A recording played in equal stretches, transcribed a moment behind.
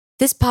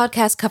This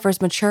podcast covers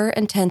mature,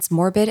 intense,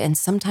 morbid, and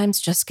sometimes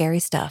just scary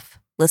stuff.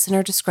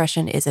 Listener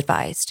discretion is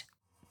advised.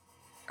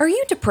 Are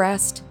you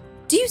depressed?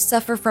 Do you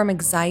suffer from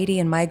anxiety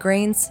and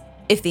migraines?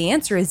 If the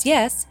answer is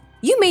yes,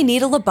 you may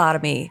need a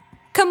lobotomy.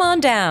 Come on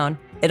down.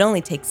 It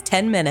only takes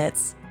 10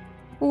 minutes.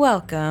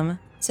 Welcome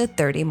to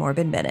 30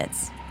 Morbid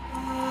Minutes.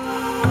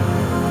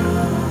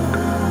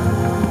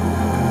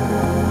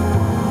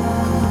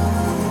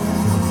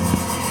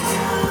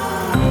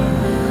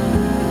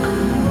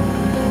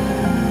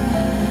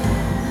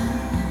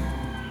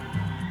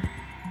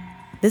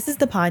 This is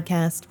the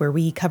podcast where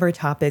we cover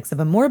topics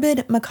of a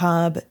morbid,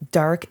 macabre,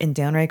 dark, and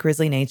downright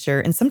grisly nature,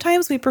 and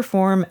sometimes we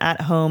perform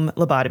at-home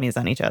lobotomies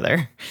on each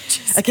other.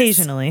 Jesus.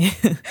 Occasionally.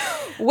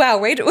 Wow,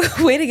 way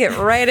to get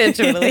right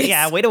into it, Elise.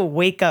 Yeah, way to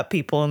wake up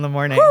people in the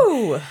morning.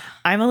 Woo!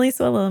 I'm Elise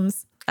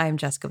Willems. I'm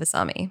Jessica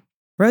Vasami.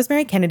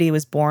 Rosemary Kennedy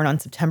was born on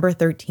September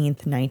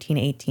 13th,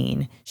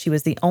 1918. She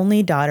was the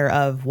only daughter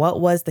of what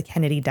was the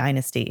Kennedy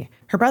dynasty.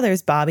 Her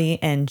brothers, Bobby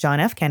and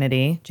John F.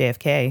 Kennedy,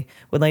 JFK,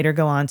 would later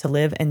go on to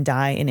live and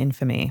die in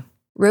infamy.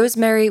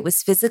 Rosemary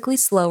was physically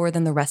slower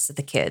than the rest of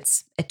the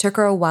kids. It took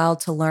her a while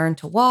to learn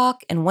to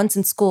walk, and once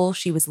in school,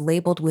 she was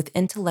labeled with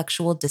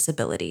intellectual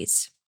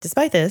disabilities.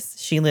 Despite this,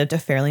 she lived a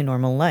fairly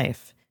normal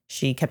life.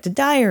 She kept a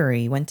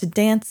diary, went to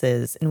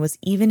dances, and was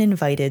even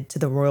invited to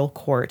the royal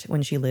court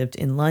when she lived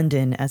in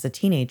London as a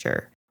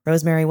teenager.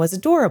 Rosemary was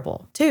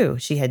adorable, too.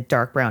 She had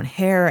dark brown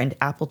hair and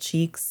apple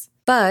cheeks.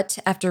 But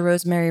after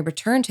Rosemary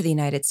returned to the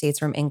United States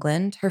from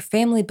England, her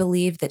family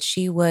believed that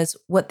she was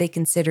what they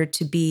considered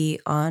to be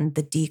on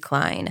the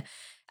decline.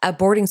 At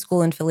boarding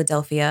school in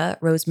Philadelphia,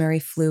 Rosemary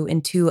flew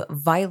into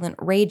violent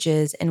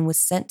rages and was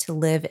sent to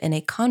live in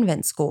a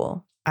convent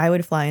school. I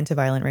would fly into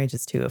violent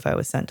rages, too, if I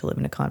was sent to live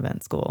in a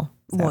convent school.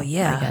 So well,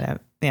 yeah. I get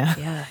it. Yeah.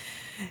 Yeah.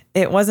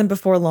 It wasn't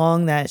before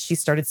long that she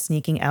started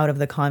sneaking out of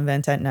the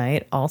convent at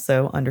night,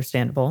 also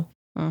understandable.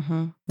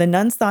 Mm-hmm. The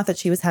nuns thought that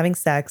she was having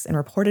sex and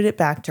reported it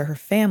back to her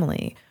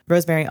family.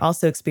 Rosemary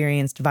also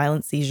experienced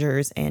violent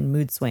seizures and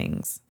mood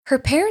swings. Her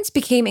parents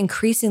became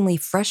increasingly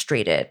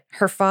frustrated.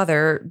 Her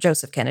father,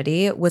 Joseph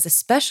Kennedy, was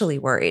especially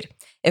worried.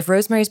 If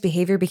Rosemary's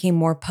behavior became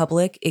more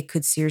public, it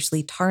could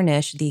seriously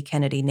tarnish the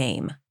Kennedy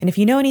name. And if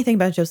you know anything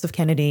about Joseph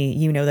Kennedy,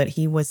 you know that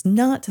he was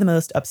not the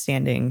most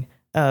upstanding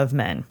of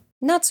men.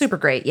 Not super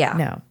great, yeah.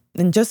 No.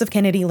 And Joseph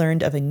Kennedy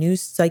learned of a new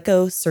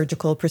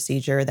psychosurgical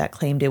procedure that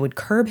claimed it would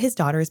curb his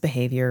daughter's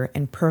behavior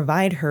and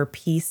provide her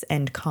peace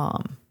and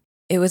calm.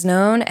 It was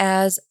known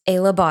as a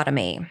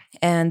lobotomy,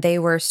 and they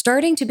were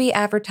starting to be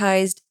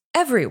advertised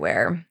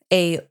everywhere.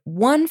 A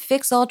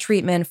one-fix-all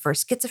treatment for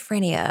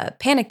schizophrenia,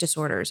 panic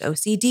disorders,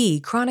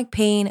 OCD, chronic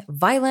pain,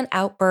 violent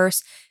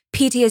outbursts,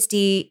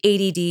 PTSD,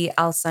 ADD,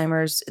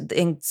 Alzheimer's,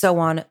 and so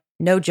on.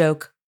 No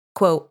joke.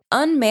 Quote,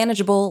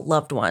 unmanageable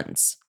loved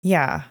ones.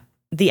 Yeah.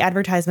 The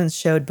advertisements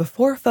showed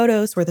before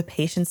photos where the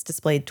patients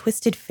displayed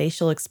twisted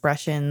facial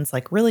expressions,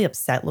 like really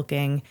upset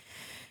looking.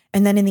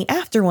 And then in the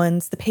after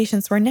ones, the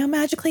patients were now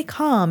magically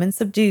calm and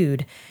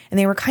subdued. And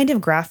they were kind of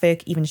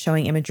graphic, even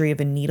showing imagery of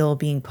a needle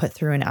being put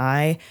through an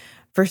eye.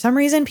 For some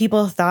reason,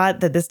 people thought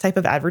that this type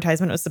of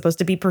advertisement was supposed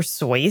to be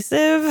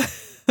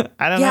persuasive.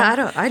 I don't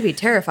know. I'd be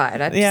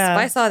terrified. If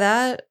I saw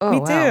that, Me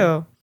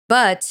too.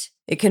 But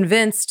it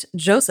convinced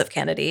Joseph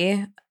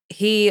Kennedy.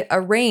 He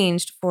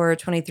arranged for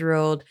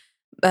 23-year-old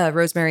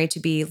Rosemary to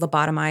be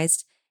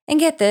lobotomized.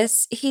 And get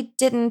this, he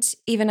didn't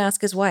even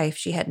ask his wife.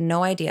 She had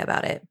no idea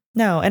about it.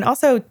 No, and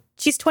also,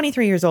 she's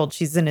 23 years old.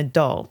 She's an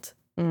adult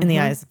in the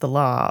eyes of the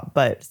law,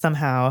 but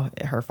somehow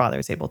her father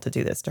is able to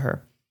do this to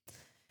her.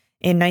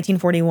 In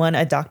 1941,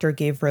 a doctor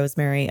gave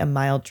Rosemary a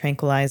mild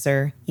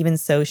tranquilizer. Even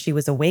so, she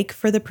was awake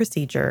for the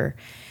procedure.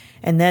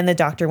 And then the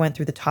doctor went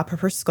through the top of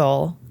her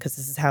skull, because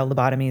this is how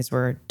lobotomies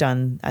were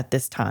done at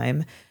this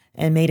time,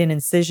 and made an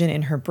incision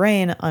in her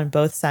brain on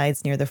both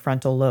sides near the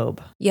frontal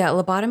lobe. Yeah,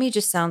 lobotomy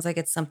just sounds like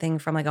it's something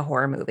from like a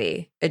horror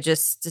movie.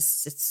 It's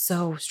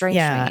so strange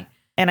to me.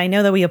 And I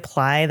know that we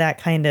apply that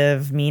kind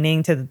of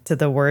meaning to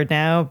the word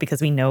now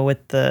because we know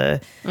what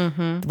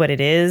what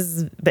it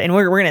is. And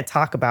we're going to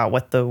talk about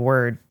what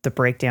the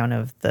breakdown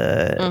of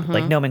the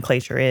like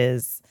nomenclature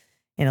is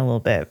in a little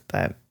bit.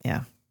 But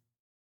yeah.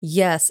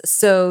 Yes.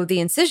 So the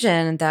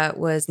incision that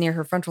was near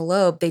her frontal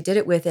lobe, they did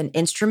it with an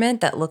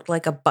instrument that looked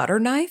like a butter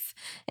knife.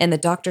 And the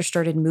doctor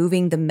started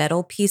moving the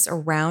metal piece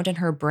around in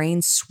her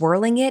brain,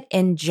 swirling it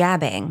and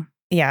jabbing.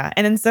 Yeah.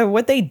 And then so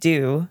what they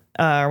do,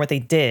 or what they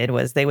did,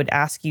 was they would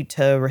ask you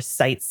to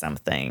recite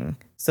something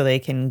so they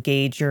can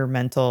gauge your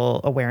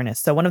mental awareness.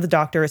 So one of the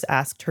doctors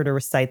asked her to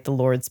recite the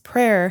Lord's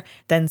Prayer,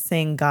 then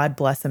sing God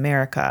Bless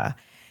America.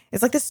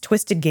 It's like this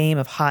twisted game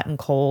of hot and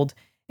cold.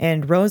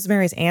 And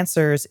Rosemary's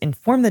answers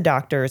informed the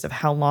doctors of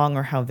how long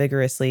or how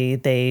vigorously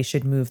they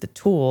should move the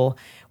tool.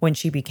 When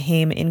she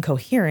became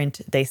incoherent,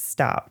 they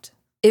stopped.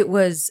 It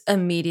was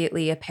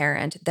immediately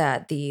apparent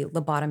that the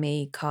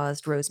lobotomy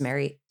caused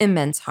Rosemary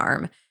immense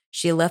harm.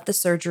 She left the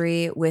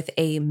surgery with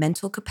a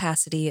mental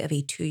capacity of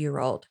a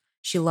 2-year-old.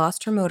 She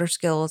lost her motor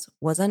skills,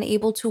 was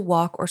unable to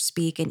walk or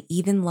speak, and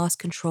even lost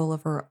control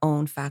of her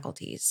own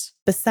faculties.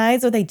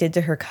 Besides what they did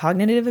to her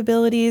cognitive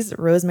abilities,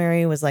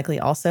 Rosemary was likely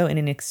also in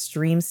an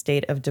extreme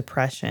state of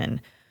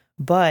depression.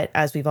 But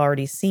as we've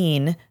already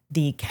seen,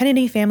 the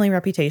Kennedy family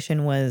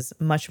reputation was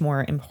much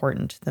more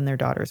important than their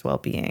daughter's well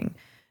being.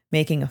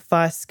 Making a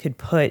fuss could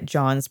put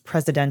John's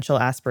presidential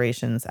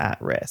aspirations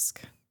at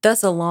risk.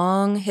 Thus, a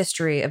long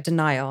history of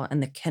denial in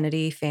the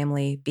Kennedy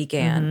family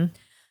began. Mm-hmm.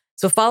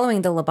 So,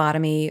 following the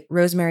lobotomy,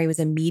 Rosemary was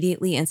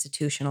immediately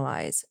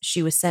institutionalized.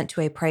 She was sent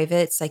to a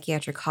private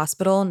psychiatric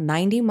hospital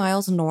 90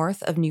 miles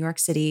north of New York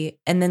City,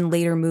 and then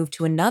later moved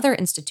to another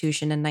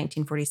institution in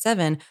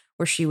 1947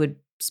 where she would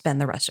spend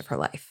the rest of her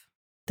life.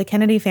 The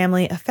Kennedy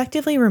family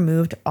effectively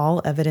removed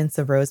all evidence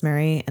of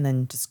Rosemary and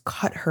then just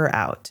cut her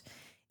out.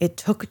 It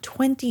took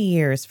 20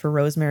 years for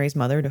Rosemary's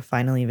mother to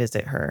finally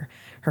visit her.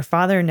 Her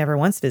father never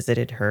once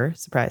visited her,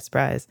 surprise,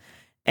 surprise.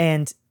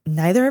 And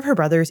neither of her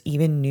brothers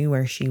even knew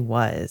where she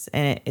was.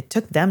 And it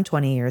took them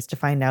 20 years to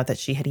find out that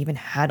she had even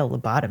had a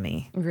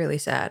lobotomy. Really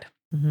sad.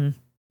 Mm-hmm.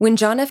 When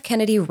John F.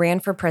 Kennedy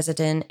ran for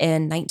president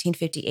in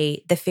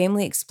 1958, the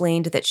family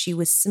explained that she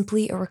was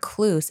simply a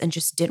recluse and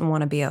just didn't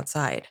want to be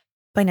outside.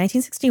 By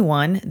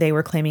 1961, they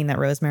were claiming that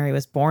Rosemary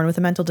was born with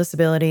a mental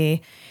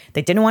disability.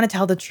 They didn't want to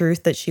tell the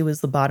truth that she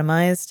was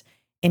lobotomized.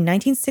 In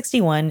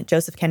 1961,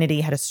 Joseph Kennedy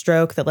had a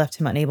stroke that left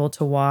him unable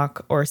to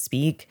walk or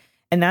speak.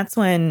 And that's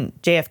when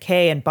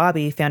JFK and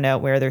Bobby found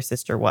out where their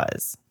sister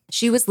was.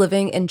 She was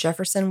living in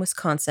Jefferson,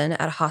 Wisconsin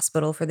at a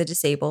hospital for the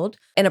disabled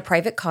in a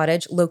private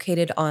cottage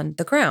located on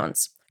the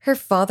grounds. Her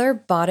father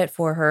bought it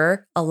for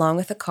her along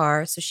with a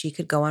car so she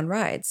could go on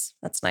rides.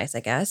 That's nice,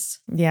 I guess.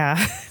 Yeah,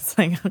 it's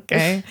like,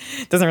 okay,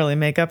 doesn't really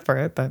make up for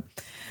it. But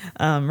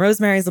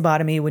Rosemary's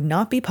lobotomy would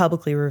not be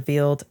publicly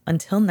revealed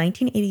until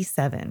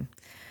 1987.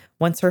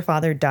 Once her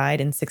father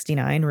died in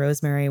 69,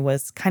 Rosemary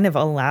was kind of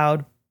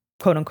allowed,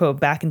 quote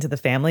unquote, back into the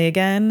family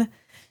again.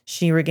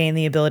 She regained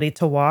the ability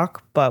to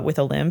walk, but with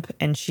a limp,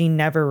 and she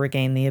never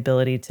regained the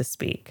ability to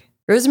speak.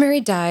 Rosemary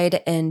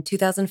died in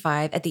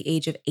 2005 at the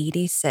age of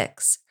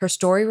 86. Her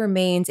story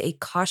remains a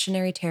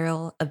cautionary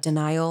tale of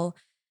denial,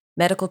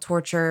 medical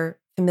torture,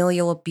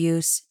 familial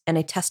abuse, and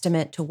a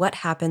testament to what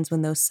happens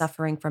when those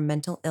suffering from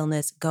mental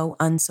illness go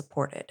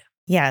unsupported.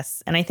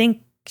 Yes, and I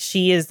think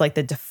she is like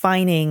the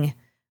defining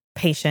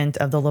patient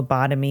of the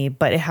lobotomy,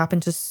 but it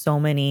happened to so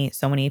many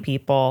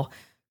people.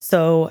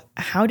 So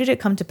how did it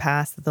come to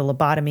pass that the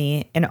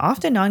lobotomy, an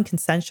often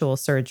non-consensual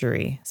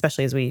surgery,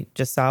 especially as we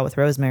just saw with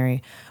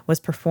Rosemary, was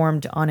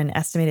performed on an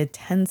estimated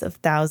tens of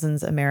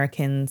thousands of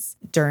Americans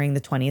during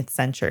the 20th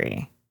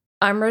century?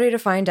 I'm ready to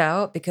find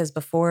out because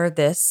before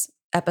this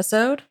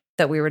episode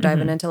that we were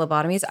diving into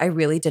lobotomies, I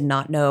really did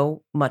not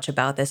know much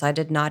about this. I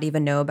did not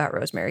even know about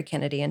Rosemary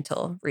Kennedy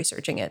until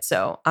researching it.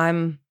 So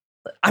I'm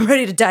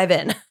ready to dive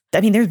in. I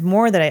mean, there's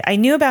more that I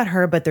knew about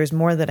her, but there's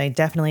more that I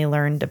definitely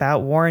learned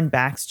about. Warren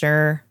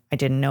Baxter, I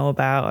didn't know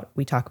about.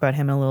 We talk about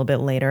him a little bit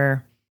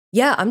later.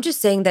 Yeah, I'm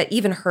just saying that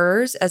even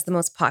hers as the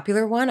most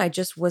popular one, I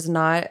just was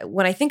not,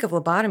 when I think of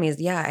lobotomies,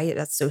 yeah, I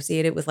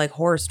associate it with like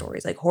horror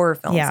stories, like horror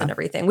films and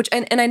everything, which,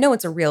 and I know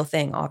it's a real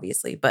thing,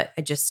 obviously, but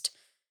I just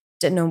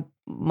didn't know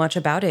much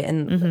about it.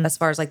 And as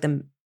far as like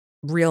the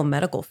real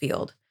medical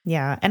field.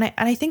 Yeah. And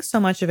I think so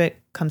much of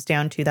it comes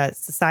down to that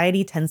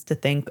society tends to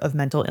think of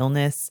mental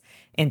illness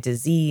and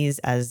disease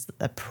as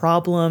a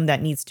problem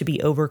that needs to be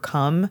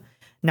overcome,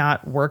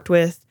 not worked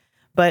with.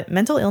 But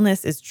mental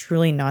illness is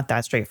truly not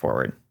that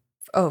straightforward.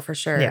 Oh, for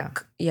sure.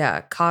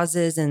 Yeah.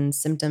 Causes and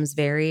symptoms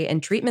vary,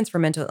 and treatments for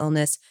mental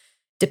illness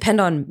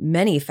depend on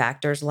many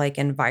factors like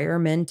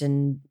environment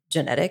and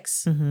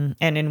genetics.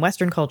 And in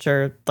Western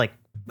culture, like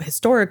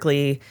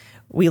historically,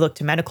 we look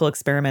to medical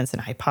experiments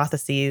and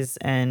hypotheses,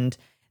 and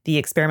the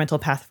experimental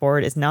path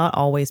forward is not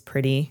always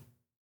pretty.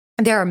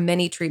 There are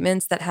many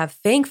treatments that have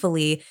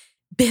thankfully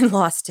been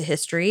lost to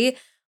history,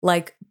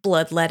 like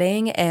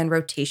bloodletting and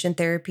rotation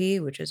therapy,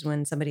 which is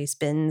when somebody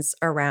spins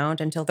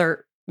around until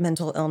their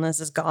mental illness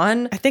is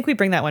gone. I think we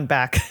bring that one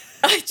back.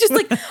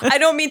 I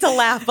don't mean to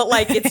laugh, but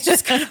like, it's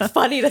just kind of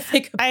funny to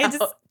think about. I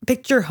just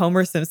picture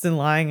Homer Simpson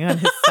lying on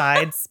his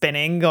side,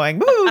 spinning, going,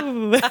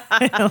 woo.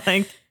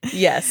 Like,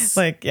 yes.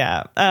 Like,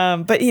 yeah.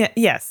 But yeah,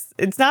 yes,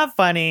 it's not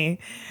funny.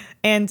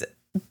 And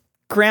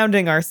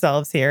grounding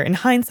ourselves here, in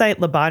hindsight,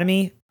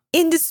 lobotomy,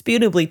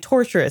 indisputably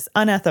torturous,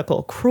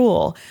 unethical,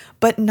 cruel.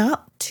 But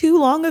not too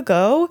long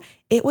ago,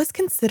 it was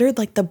considered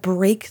like the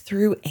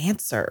breakthrough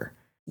answer.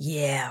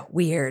 Yeah,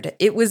 weird.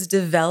 It was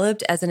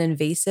developed as an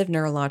invasive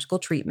neurological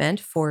treatment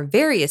for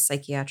various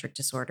psychiatric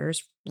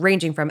disorders,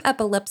 ranging from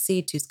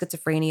epilepsy to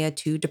schizophrenia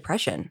to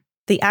depression.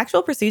 The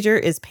actual procedure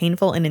is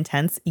painful and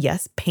intense.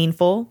 Yes,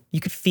 painful. You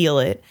could feel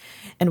it.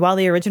 And while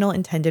the original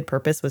intended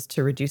purpose was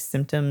to reduce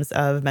symptoms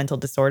of mental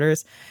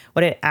disorders,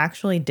 what it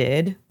actually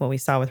did, what we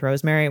saw with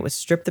Rosemary, was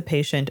strip the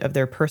patient of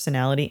their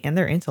personality and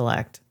their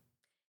intellect.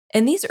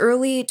 And these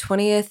early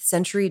 20th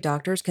century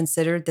doctors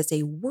considered this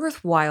a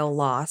worthwhile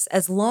loss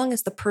as long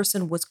as the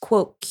person was,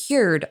 quote,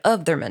 cured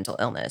of their mental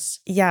illness.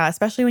 Yeah,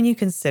 especially when you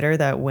consider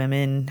that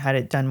women had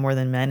it done more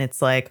than men.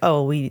 It's like,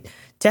 oh, we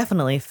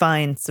definitely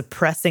find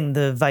suppressing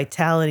the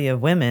vitality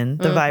of women,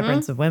 the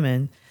vibrance of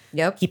women,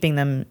 Yep. keeping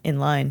them in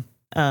line.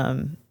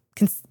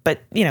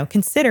 But,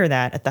 consider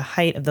that at the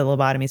height of the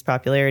lobotomy's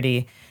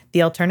popularity,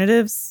 the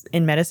alternatives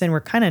in medicine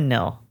were kind of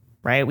nil,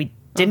 right? We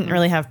didn't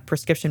really have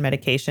prescription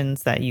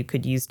medications that you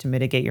could use to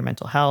mitigate your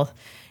mental health.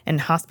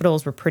 And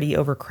hospitals were pretty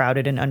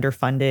overcrowded and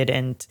underfunded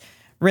and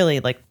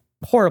really like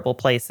horrible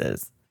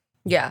places.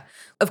 Yeah.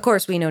 Of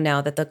course, we know now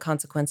that the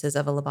consequences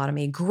of a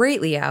lobotomy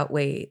greatly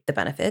outweigh the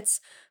benefits.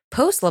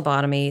 Post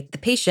lobotomy, the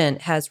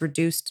patient has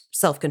reduced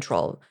self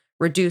control,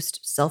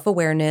 reduced self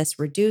awareness,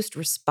 reduced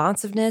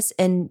responsiveness,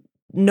 and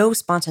no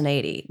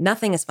spontaneity.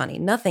 Nothing is funny.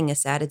 Nothing is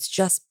sad. It's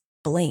just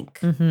blank.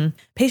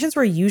 Patients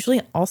were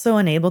usually also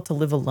unable to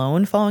live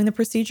alone following the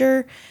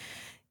procedure.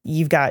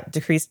 You've got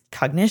decreased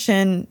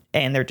cognition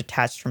and they're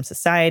detached from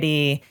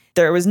society.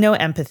 There was no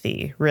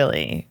empathy,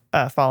 really,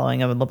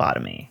 following a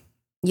lobotomy.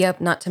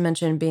 Yep, not to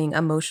mention being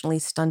emotionally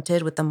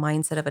stunted with the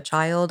mindset of a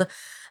child.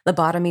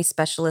 Lobotomy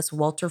specialist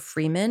Walter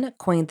Freeman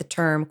coined the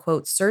term,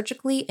 quote,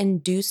 surgically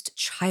induced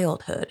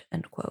childhood,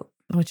 end quote.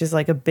 Which is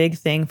like a big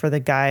thing for the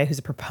guy who's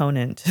a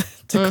proponent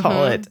to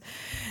call it.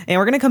 And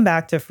we're going to come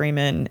back to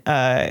Freeman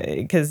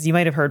because you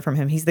might have heard from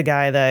him. He's the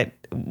guy that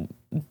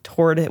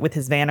toured it with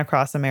his van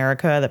across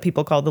America that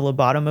people called the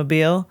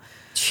Lobotomobile.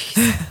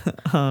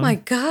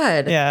 My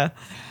God. Yeah.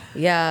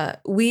 Yeah,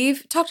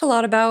 we've talked a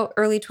lot about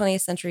early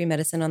 20th century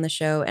medicine on the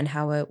show and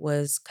how it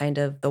was kind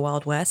of the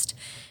Wild West.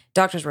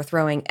 Doctors were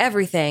throwing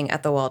everything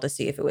at the wall to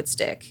see if it would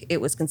stick.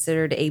 It was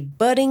considered a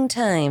budding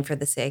time for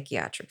the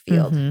psychiatric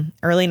field.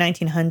 Early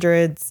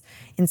 1900s,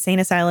 insane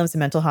asylums and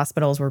mental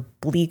hospitals were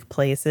bleak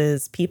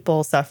places.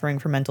 People suffering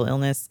from mental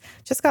illness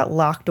just got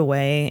locked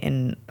away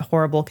in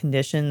horrible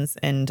conditions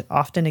and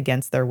often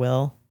against their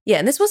will. Yeah,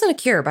 and this wasn't a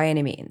cure by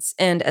any means.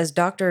 And as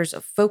doctors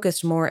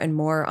focused more and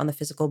more on the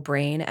physical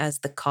brain as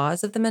the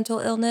cause of the mental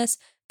illness,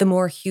 the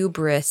more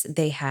hubris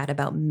they had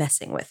about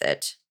messing with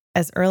it.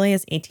 As early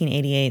as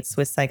 1888,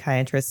 Swiss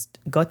psychiatrist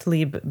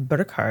Gottlieb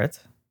Burckhardt,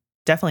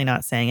 definitely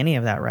not saying any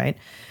of that right,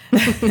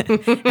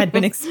 had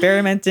been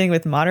experimenting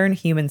with modern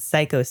human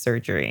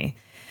psychosurgery,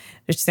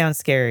 which sounds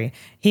scary.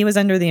 He was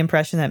under the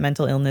impression that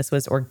mental illness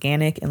was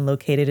organic and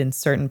located in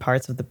certain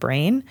parts of the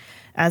brain.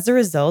 As a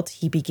result,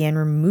 he began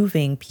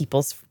removing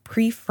people's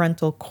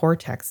prefrontal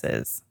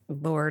cortexes.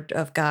 Lord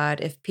of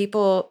God, if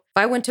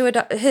I went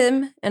to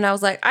him and I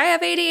was like, I have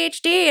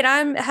ADHD and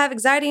I have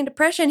anxiety and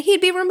depression, he'd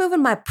be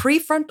removing my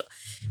prefrontal.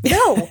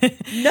 No.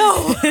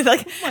 I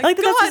like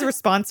that's his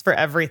response for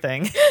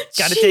everything.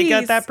 Got to take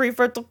out that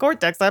prefrontal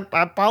cortex. I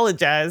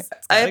apologize.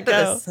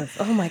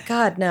 Oh my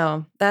God,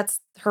 no, that's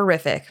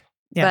horrific.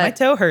 Yeah, my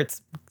toe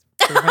hurts.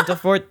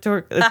 Prefrontal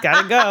cortex, it's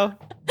got to go.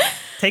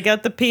 Take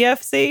out the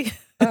PFC.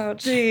 Oh,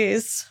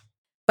 geez.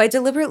 By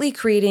deliberately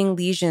creating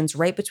lesions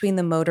right between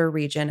the motor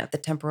region of the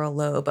temporal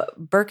lobe,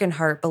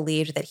 Burckhardt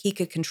believed that he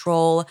could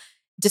control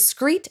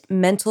discrete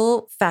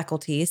mental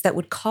faculties that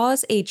would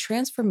cause a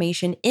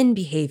transformation in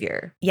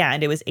behavior. Yeah,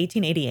 and it was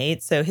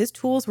 1888, so his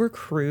tools were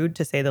crude,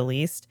 to say the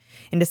least.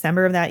 In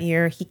December of that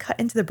year, he cut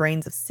into the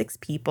brains of 6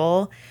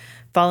 people.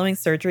 Following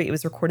surgery, it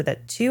was recorded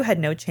that 2 had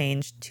no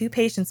change, 2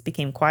 patients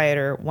became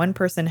quieter, 1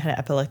 person had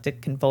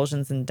epileptic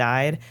convulsions and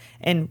died,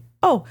 and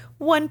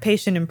 1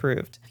 patient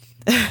improved.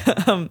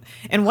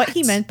 And what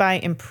he meant by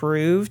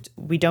improved,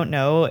 we don't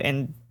know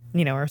and,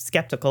 are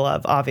skeptical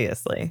of,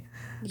 obviously.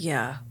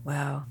 Yeah,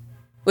 wow.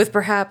 With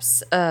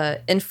perhaps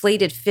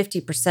inflated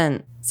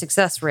 50%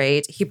 success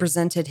rate, he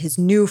presented his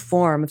new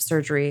form of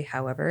surgery.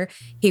 However,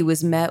 he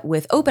was met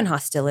with open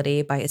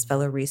hostility by his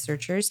fellow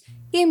researchers.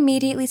 He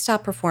immediately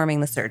stopped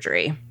performing the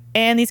surgery.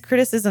 And these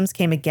criticisms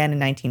came again in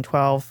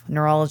 1912.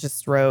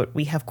 Neurologists wrote,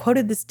 "We have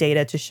quoted this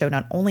data to show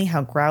not only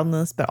how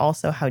groundless, but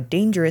also how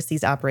dangerous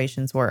these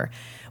operations were.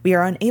 We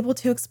are unable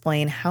to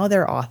explain how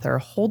their author,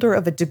 holder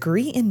of a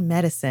degree in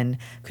medicine,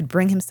 could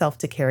bring himself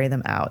to carry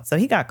them out." So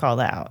he got called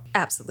out.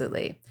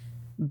 Absolutely.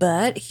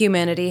 But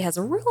humanity has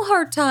a real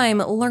hard time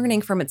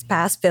learning from its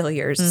past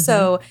failures.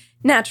 So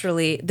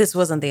naturally, this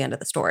wasn't the end of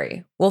the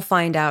story. We'll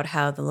find out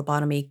how the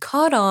lobotomy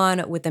caught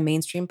on with the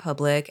mainstream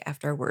public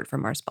after a word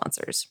from our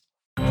sponsors.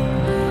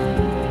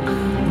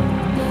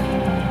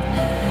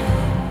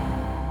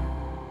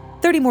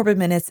 30 Morbid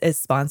Minutes is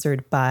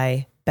sponsored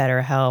by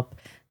BetterHelp.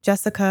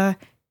 Jessica,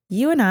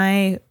 you and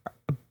I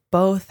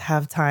both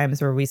have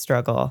times where we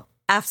struggle.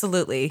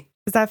 Absolutely.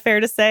 Is that fair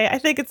to say? I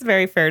think it's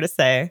very fair to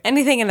say.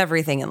 Anything and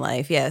everything in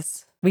life,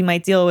 yes. We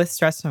might deal with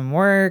stress from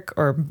work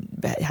or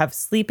have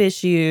sleep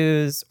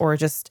issues or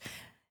just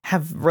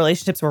have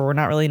relationships where we're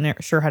not really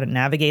sure how to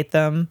navigate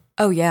them?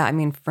 Oh, yeah. I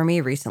mean, for me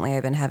recently,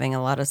 I've been having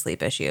a lot of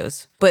sleep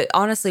issues. But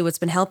honestly, what's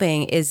been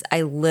helping is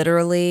I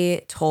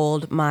literally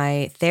told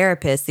my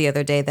therapist the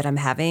other day that I'm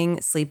having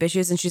sleep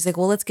issues. And she's like,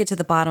 well, let's get to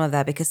the bottom of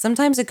that, because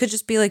sometimes it could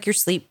just be like your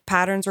sleep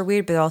patterns are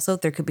weird, but also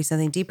there could be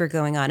something deeper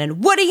going on.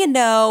 And what do you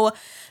know?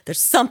 There's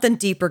something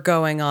deeper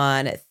going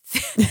on.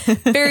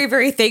 Very,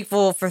 very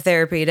thankful for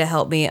therapy to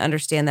help me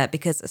understand that,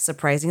 because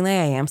surprisingly,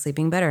 I am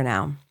sleeping better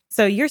now.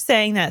 So you're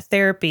saying that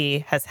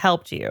therapy has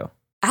helped you.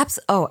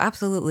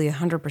 Absolutely,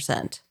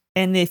 100%.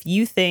 And if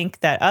you think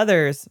that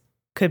others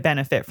could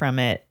benefit from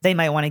it, they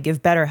might want to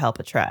give BetterHelp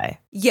a try.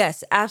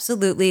 Yes,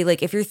 absolutely.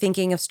 Like if you're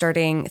thinking of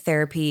starting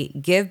therapy,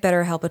 give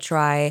BetterHelp a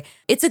try.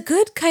 It's a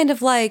good kind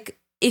of like,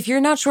 if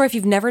you're not sure, if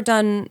you've never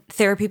done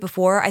therapy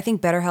before, I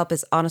think BetterHelp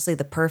is honestly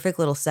the perfect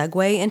little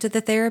segue into the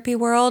therapy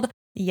world.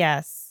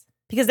 Yes,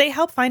 because they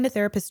help find a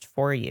therapist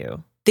for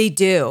you. They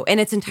do.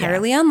 And it's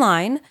entirely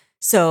online.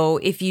 So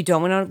if you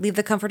don't want to leave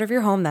the comfort of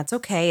your home, that's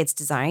okay. It's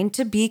designed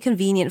to be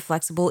convenient,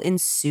 flexible, and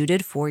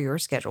suited for your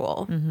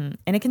schedule. Mm-hmm.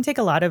 And it can take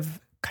a lot of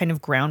kind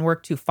of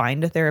groundwork to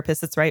find a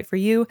therapist that's right for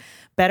you.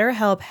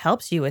 BetterHelp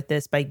helps you with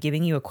this by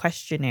giving you a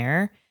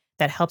questionnaire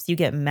that helps you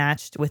get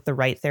matched with the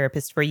right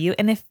therapist for you.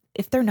 And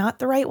if they're not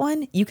the right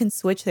one, you can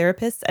switch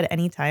therapists at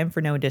any time for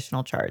no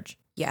additional charge.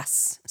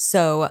 Yes.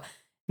 So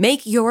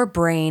make your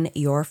brain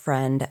your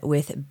friend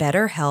with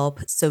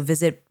BetterHelp. So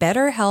visit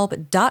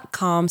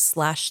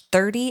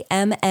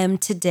betterhelp.com/30mm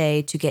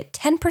today to get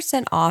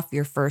 10% off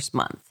your first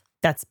month.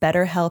 That's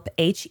BetterHelp,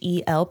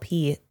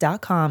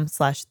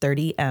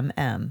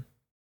 HELP.com/30mm.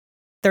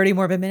 30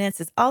 Morbid Minutes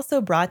is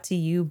also brought to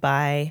you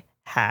by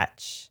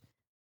Hatch.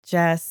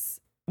 Jess,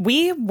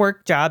 we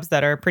work jobs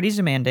that are pretty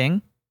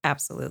demanding.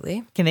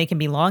 Absolutely. They can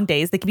be long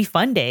days. They can be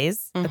fun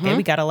days. Mm-hmm. Okay,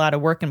 we got a lot of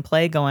work and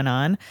play going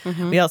on.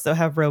 Mm-hmm. We also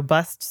have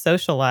robust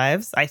social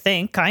lives, I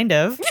think, kind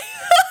of.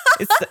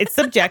 It's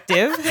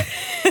subjective.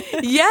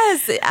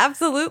 Yes,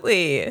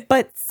 absolutely.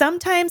 But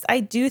sometimes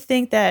I do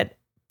think that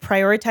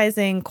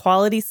prioritizing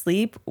quality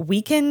sleep,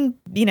 we can,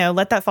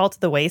 let that fall to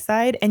the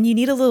wayside, and you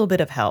need a little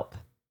bit of help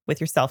with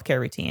your self-care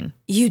routine.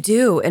 You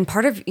do. And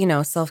part of,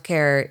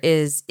 self-care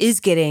is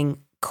getting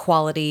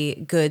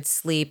quality, good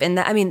sleep. And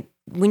that, I mean,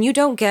 when you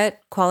don't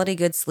get quality,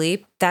 good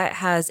sleep, that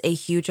has a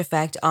huge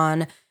effect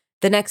on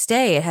the next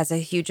day. It has a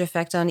huge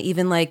effect on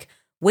even like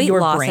weight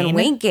Your loss brain. And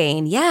weight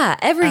gain. Yeah,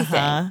 everything.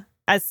 Uh-huh.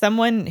 As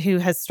someone who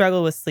has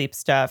struggled with sleep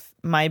stuff,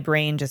 my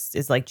brain just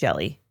is like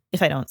jelly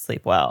if I don't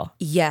sleep well.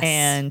 Yes.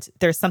 And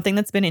there's something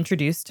that's been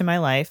introduced to my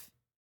life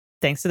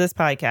thanks to this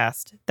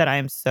podcast that I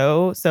am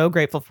so, so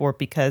grateful for,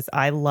 because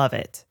I love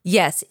it.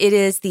 Yes, it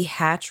is the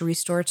Hatch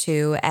Restore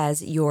 2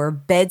 as your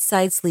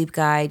bedside sleep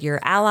guide, your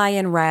ally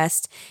in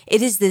rest.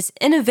 It is this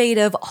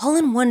innovative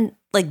all-in-one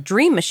like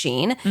dream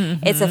machine.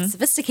 Mm-hmm. It's a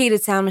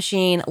sophisticated sound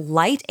machine,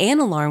 light and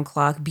alarm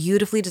clock,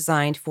 beautifully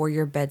designed for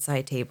your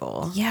bedside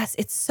table. Yes,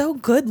 it's so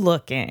good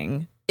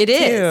looking. It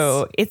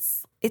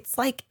is. It's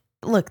like,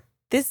 look,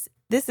 this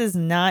is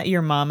not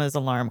your mama's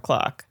alarm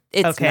clock.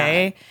 It's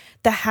okay. not.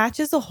 The Hatch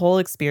is a whole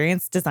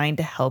experience designed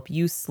to help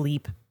you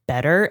sleep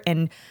better.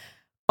 And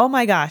oh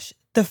my gosh,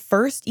 the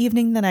first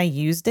evening that I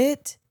used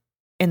it,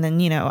 and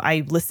then,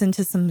 I listened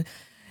to some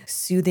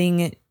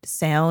soothing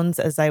sounds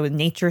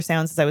nature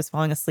sounds as I was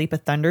falling asleep, a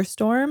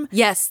thunderstorm.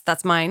 Yes,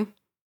 that's mine.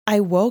 I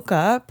woke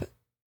up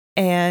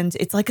and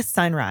it's like a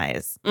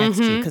sunrise next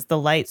to you, because the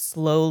light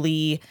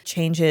slowly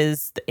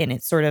changes and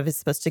it sort of is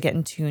supposed to get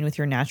in tune with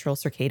your natural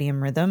circadian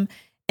rhythm.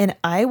 And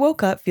I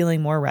woke up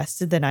feeling more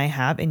rested than I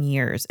have in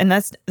years. And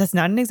that's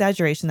not an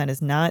exaggeration. That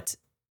is not,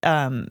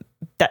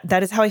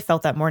 that is how I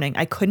felt that morning.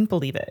 I couldn't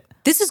believe it.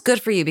 This is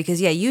good for you because,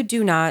 you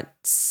do not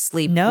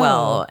sleep No.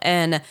 well.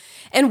 And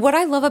what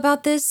I love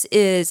about this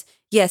is,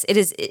 yes,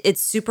 it's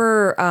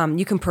super,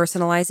 you can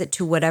personalize it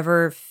to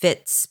whatever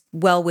fits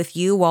well with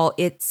you, while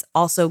it's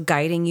also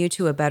guiding you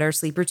to a better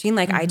sleep routine.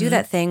 Like I do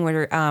that thing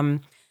where,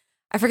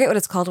 I forget what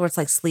it's called, where it's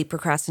like sleep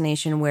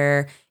procrastination,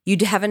 where you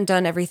haven't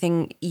done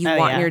everything you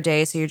want in your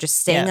day, so you're just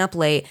staying up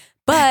late.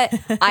 But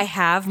I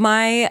have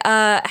my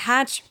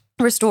Hatch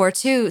Restore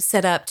 2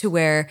 set up to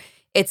where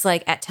it's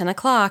like at 10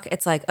 o'clock,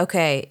 it's like,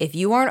 okay, if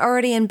you aren't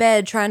already in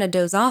bed trying to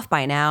doze off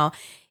by now,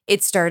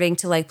 it's starting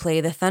to like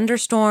play the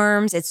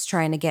thunderstorms. It's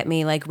trying to get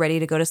me like ready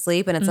to go to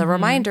sleep. And it's a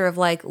reminder of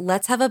like,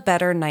 let's have a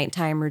better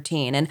nighttime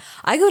routine. And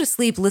I go to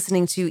sleep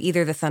listening to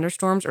either the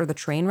thunderstorms or the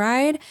train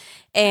ride.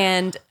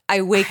 And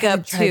I wake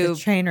up to the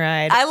train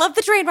ride. I love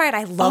the train ride.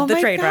 I love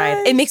the train ride.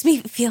 gosh. It makes me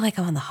feel like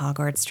I'm on the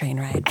Hogwarts train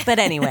ride. But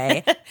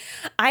anyway,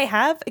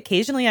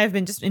 Occasionally I've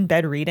been just in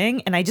bed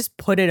reading and I just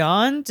put it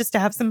on just to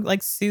have some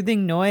like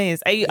soothing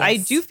noise.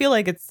 I do feel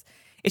like it's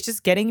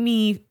just getting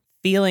me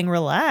feeling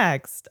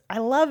relaxed. I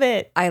love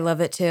it. I love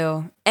it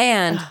too.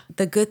 And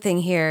the good thing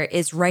here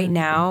is right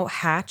now,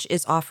 Hatch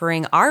is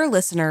offering our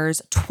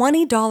listeners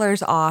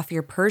 $20 off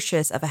your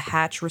purchase of a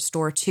Hatch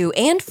Restore 2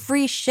 and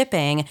free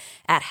shipping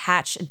at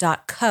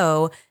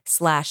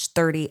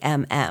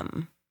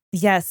hatch.co/30mm.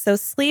 Yes, so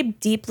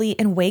sleep deeply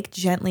and wake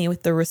gently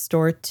with the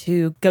Restore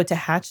 2. Go to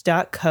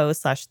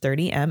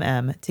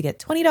hatch.co/30mm to get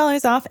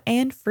 $20 off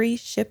and free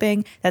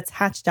shipping. That's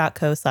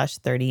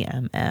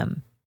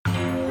hatch.co/30mm.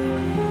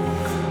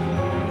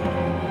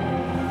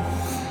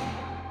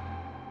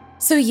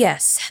 So,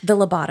 yes, the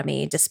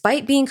lobotomy,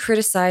 despite being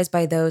criticized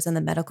by those in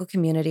the medical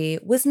community,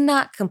 was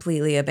not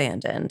completely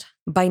abandoned.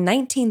 By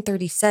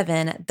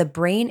 1937, the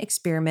brain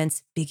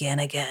experiments began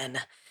again.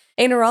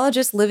 A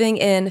neurologist living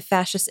in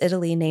fascist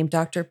Italy named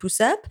Dr.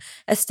 Pusep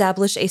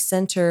established a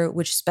center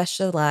which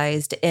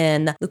specialized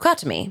in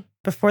leucotomy.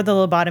 Before the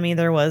lobotomy,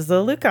 there was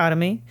the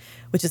leucotomy,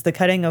 which is the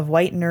cutting of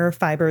white nerve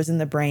fibers in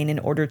the brain in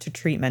order to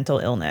treat mental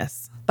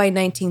illness. By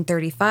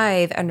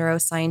 1935, a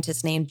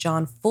neuroscientist named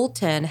John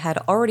Fulton had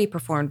already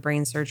performed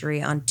brain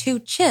surgery on 2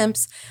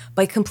 chimps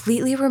by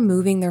completely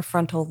removing their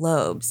frontal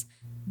lobes.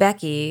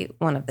 Becky,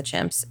 one of the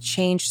chimps,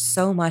 changed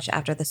so much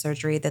after the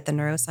surgery that the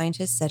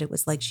neuroscientist said it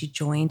was like she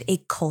joined a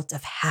cult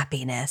of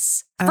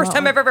happiness. First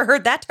time I've ever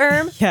heard that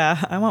term.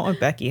 Yeah, I want what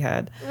Becky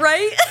had.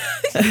 Right?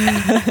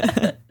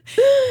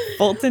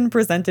 Fulton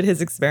presented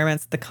his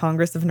experiments at the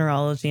Congress of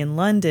Neurology in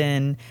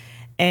London,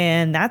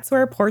 and that's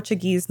where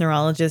Portuguese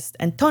neurologist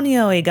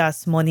Antonio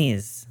Egas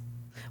Moniz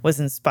was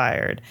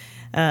inspired.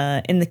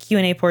 In the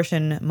Q&A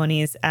portion,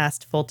 Moniz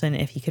asked Fulton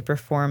if he could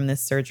perform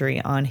this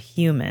surgery on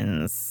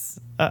humans.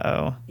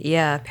 Uh-oh.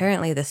 Yeah,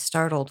 apparently this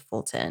startled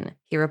Fulton.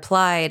 He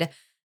replied,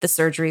 the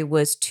surgery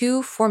was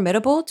too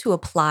formidable to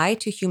apply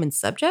to human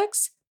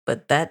subjects,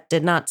 but that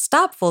did not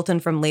stop Fulton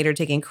from later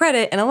taking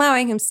credit and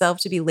allowing himself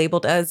to be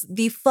labeled as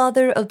the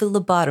father of the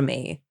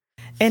lobotomy.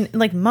 And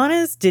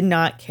Moniz did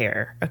not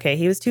care. Okay,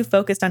 he was too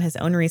focused on his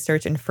own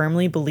research and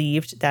firmly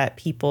believed that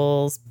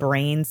people's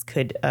brains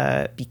could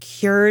be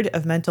cured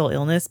of mental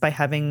illness by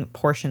having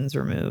portions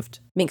removed.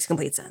 Makes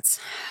complete sense.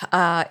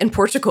 In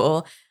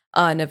Portugal,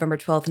 on November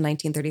 12th,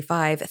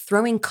 1935,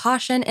 throwing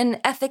caution and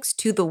ethics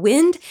to the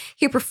wind,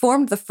 he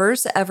performed the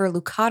first ever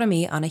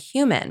leucotomy on a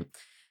human.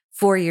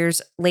 4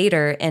 years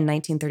later, in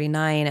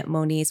 1939,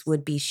 Moniz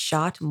would be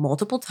shot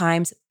multiple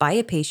times by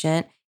a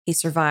patient. He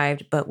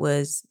survived, but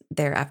was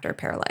thereafter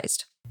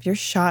paralyzed. If you're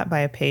shot by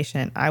a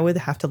patient, I would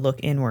have to look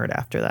inward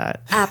after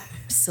that.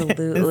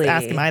 Absolutely.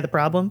 Ask, am I the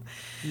problem?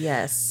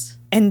 Yes.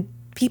 And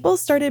people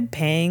started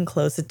paying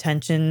close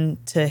attention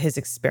to his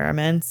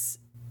experiments.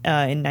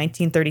 In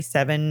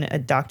 1937, a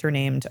doctor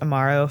named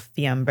Amaro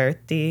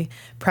Fiamberti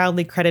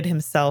proudly credited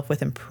himself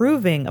with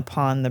improving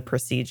upon the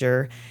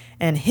procedure.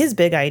 And his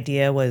big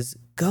idea was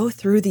go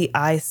through the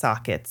eye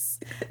sockets.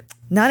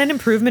 Not an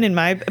improvement in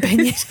my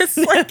opinion,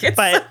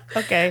 but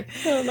okay.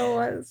 I don't know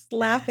why I was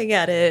laughing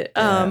at it.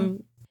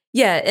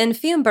 In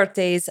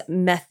Fiamberti's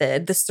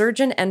method, the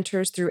surgeon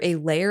enters through a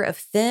layer of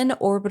thin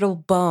orbital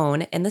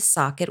bone in the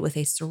socket with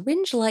a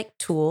syringe-like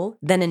tool,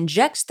 then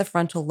injects the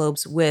frontal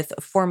lobes with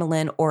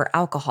formalin or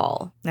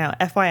alcohol. Now,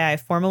 FYI,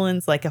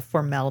 formalin's like a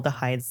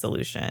formaldehyde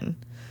solution.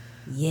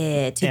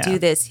 To do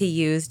this, he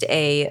used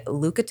a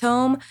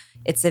leucotome.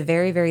 It's a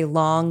very, very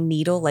long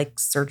needle, like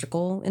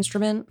surgical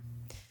instrument.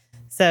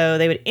 So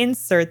they would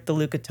insert the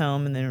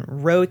leucotome and then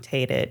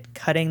rotate it,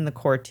 cutting the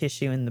core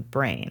tissue in the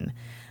brain.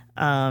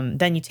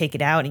 Then you take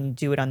it out and you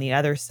do it on the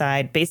other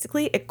side.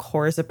 Basically, it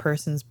cores a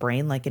person's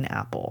brain like an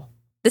apple.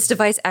 This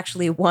device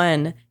actually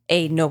won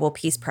a Nobel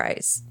Peace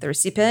Prize. The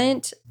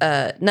recipient,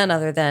 none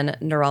other than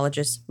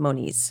neurologist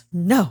Moniz.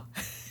 No.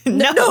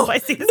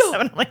 I see this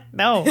and I'm like,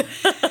 no.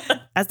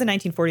 As the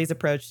 1940s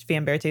approached,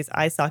 Fiamberti's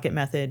eye socket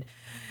method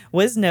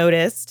was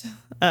noticed.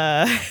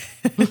 I'm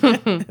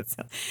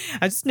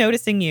just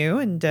noticing you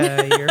and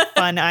your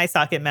fun eye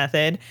socket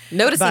method.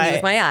 Noticing you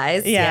with my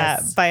eyes. Yeah,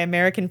 yes. By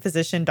American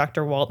physician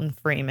Dr. Walton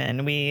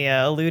Freeman. We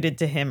alluded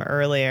to him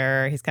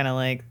earlier. He's kind of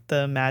like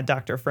the mad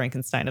Dr.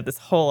 Frankenstein of this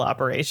whole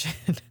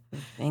operation.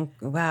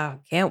 Wow,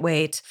 can't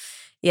wait.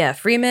 Yeah,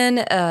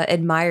 Freeman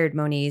admired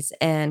Moniz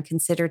and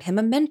considered him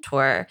a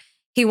mentor.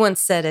 He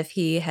once said if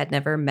he had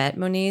never met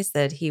Moniz,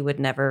 that he would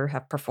never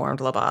have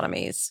performed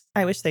lobotomies.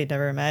 I wish they'd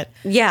never met.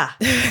 Yeah.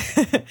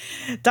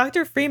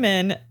 Dr.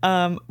 Freeman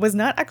was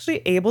not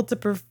actually able to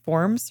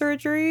perform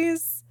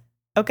surgeries,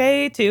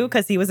 too,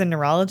 because he was a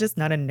neurologist,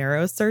 not a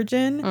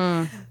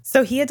neurosurgeon.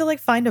 So he had to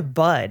find a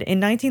bud.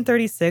 In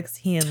 1936,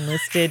 he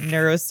enlisted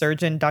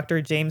neurosurgeon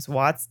Dr. James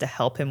Watts to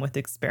help him with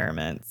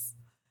experiments.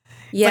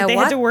 Yeah, they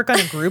had to work on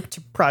a group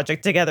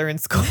project together in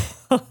school.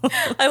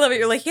 I love it.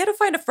 You're like, he had to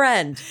find a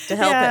friend to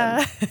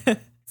help him.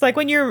 It's like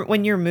when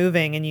you're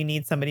moving and you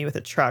need somebody with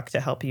a truck to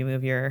help you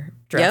move your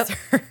dresser.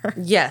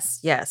 Yep.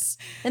 Yes.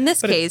 In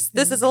this case,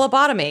 this is a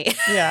lobotomy.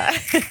 Yeah.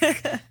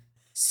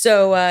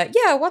 So,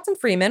 Watts and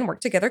Freeman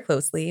worked together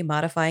closely,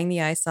 modifying the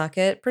eye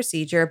socket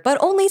procedure,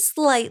 but only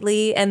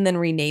slightly, and then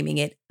renaming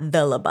it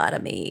the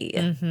lobotomy.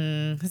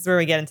 Mm-hmm. This is where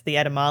we get into the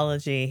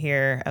etymology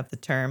here of the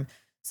term.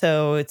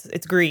 So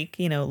it's Greek,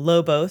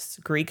 lobos,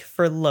 Greek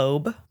for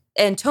lobe.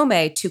 And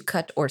tome, to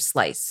cut or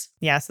slice.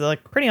 Yeah, so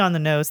pretty on the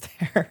nose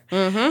there.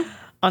 Mm-hmm.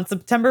 On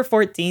September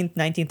 14th,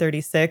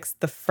 1936,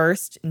 the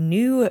first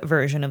new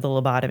version of the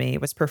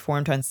lobotomy was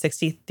performed on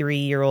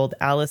 63-year-old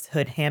Alice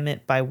Hood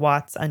Hammett by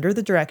Watts under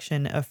the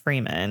direction of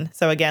Freeman.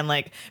 So again,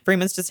 like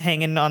Freeman's just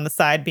hanging on the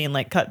side being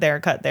like, cut there,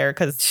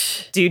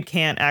 because dude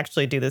can't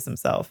actually do this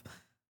himself.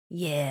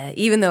 Yeah,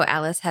 even though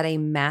Alice had a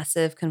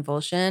massive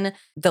convulsion,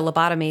 the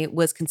lobotomy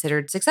was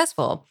considered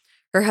successful.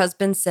 Her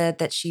husband said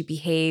that she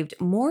behaved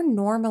more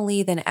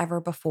normally than ever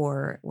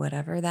before,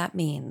 whatever that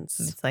means.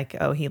 It's like,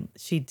 oh,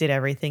 she did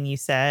everything you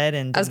said.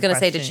 And I was going to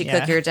say, did she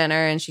cook your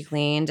dinner and she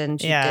cleaned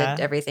and she did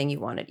everything you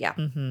wanted? Yeah.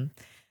 Mm-hmm.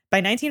 By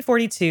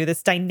 1942,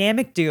 this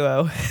dynamic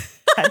duo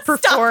had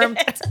performed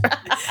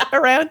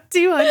around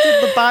 200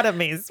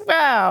 lobotomies.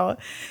 Wow.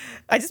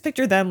 I just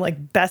picture them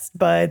like best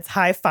buds,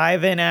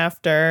 high-fiving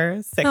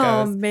after, sickos.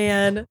 Oh,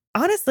 man.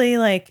 Honestly,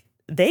 like,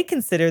 they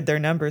considered their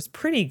numbers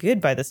pretty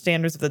good by the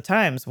standards of the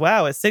times.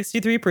 Wow, a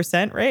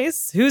 63%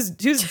 race? Who's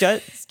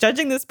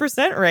judging this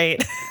percent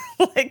rate?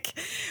 Like,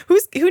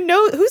 who's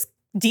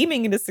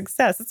deeming it a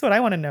success? That's what I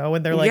want to know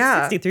when they're like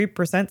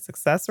 63%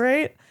 success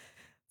rate.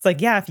 It's like,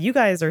 yeah, if you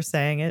guys are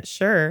saying it,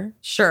 sure.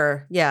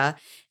 Sure, yeah.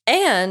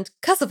 And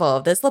because of all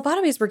of this,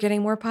 lobotomies were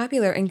getting more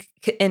popular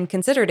and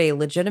considered a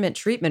legitimate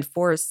treatment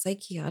for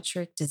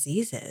psychiatric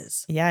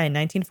diseases. Yeah, in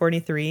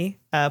 1943,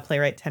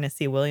 playwright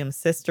Tennessee Williams'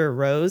 sister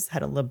Rose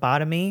had a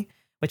lobotomy,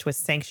 which was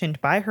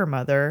sanctioned by her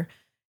mother.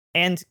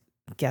 And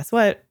guess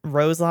what?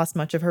 Rose lost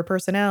much of her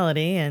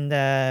personality,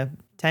 and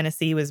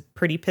Tennessee was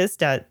pretty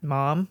pissed at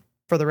Mom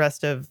for the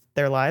rest of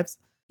their lives.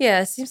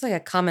 Yeah, it seems like a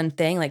common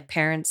thing, like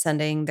parents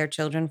sending their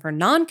children for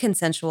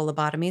non-consensual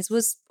lobotomies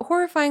was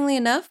horrifyingly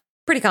enough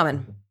pretty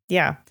common.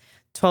 Yeah.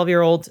 12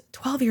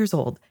 years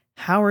old,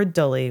 Howard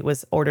Dulley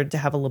was ordered to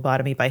have a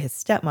lobotomy by his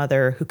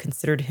stepmother, who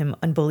considered him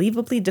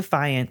unbelievably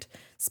defiant,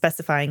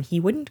 specifying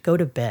he wouldn't go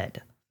to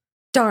bed.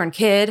 Darn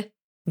kid.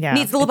 Yeah.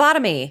 Needs the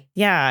lobotomy.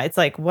 Yeah. It's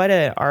like, what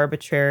an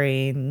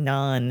arbitrary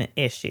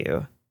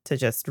non-issue to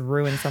just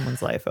ruin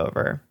someone's life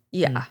over.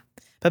 Yeah.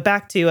 But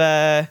back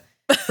to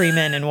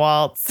Freeman and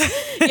Waltz.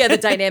 Yeah, the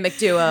dynamic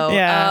duo.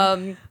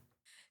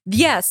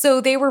 Yeah.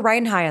 So they were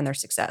riding high on their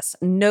success.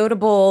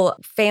 Notable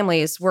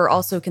families were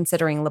also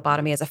considering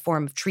lobotomy as a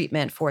form of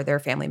treatment for their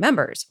family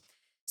members.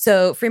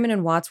 So Freeman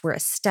and Watts were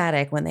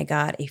ecstatic when they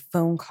got a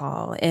phone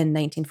call in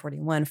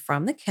 1941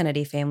 from the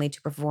Kennedy family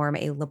to perform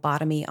a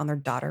lobotomy on their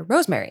daughter,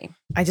 Rosemary.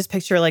 I just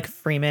picture like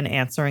Freeman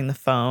answering the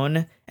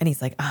phone and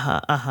he's like,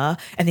 And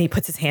then he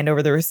puts his hand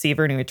over the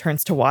receiver and he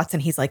returns to Watts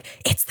and he's like,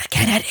 it's the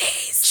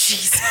Kennedys.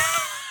 Jesus.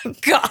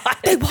 God.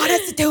 They want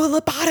us to do a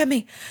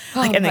lobotomy.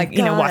 Like, and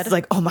then, Watts is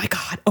like, oh my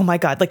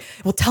God. Like,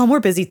 well, tell them we're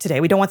busy today.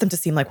 We don't want them to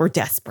seem like we're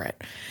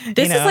desperate.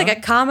 This is like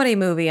a comedy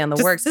movie on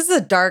the works. This is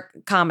a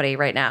dark comedy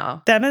right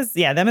now. Them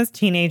as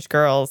teenage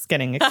girls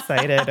getting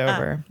excited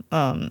over.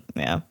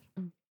 Yeah.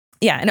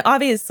 Yeah. And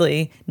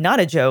obviously not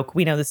a joke.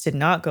 We know this did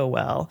not go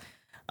well.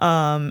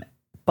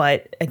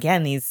 But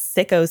again, these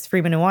sickos,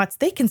 Freeman and Watts,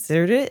 they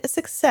considered it a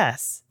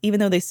success,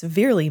 even though they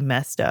severely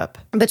messed up.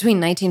 Between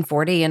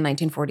 1940 and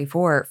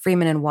 1944,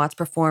 Freeman and Watts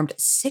performed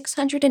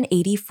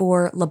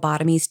 684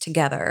 lobotomies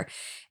together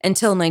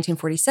until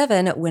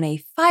 1947, when a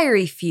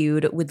fiery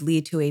feud would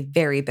lead to a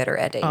very bitter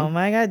ending. Oh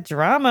my God,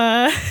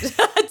 drama.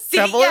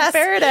 Trouble in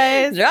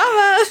paradise.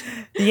 Drama.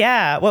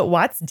 Yeah. What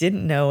Watts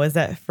didn't know was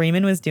that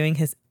Freeman was doing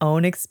his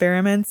own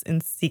experiments in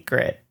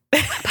secret.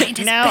 Behind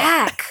his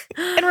back.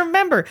 And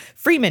remember,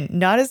 Freeman,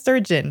 not a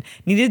surgeon,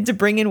 needed to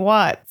bring in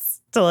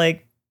Watts to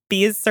like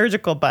be his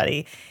surgical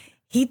buddy.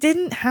 He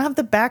didn't have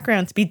the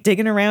background to be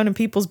digging around in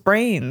people's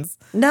brains.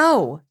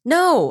 No.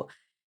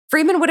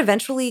 Freeman would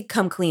eventually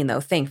come clean,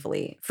 though,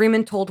 thankfully.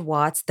 Freeman told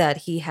Watts that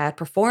he had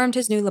performed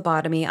his new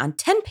lobotomy on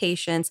 10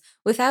 patients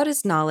without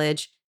his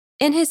knowledge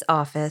in his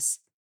office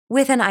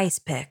with an ice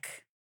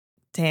pick.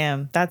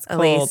 Damn, that's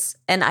cold. Elise,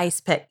 an ice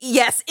pick.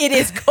 Yes, it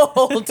is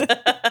cold.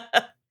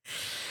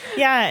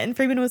 Yeah, and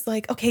Freeman was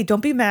like, okay,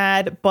 don't be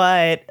mad,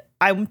 but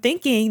I'm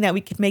thinking that we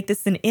could make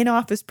this an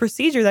in-office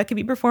procedure that could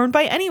be performed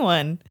by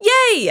anyone.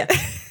 Yay!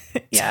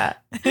 Yeah.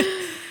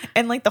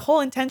 And like the whole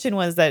intention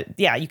was that,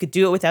 yeah, you could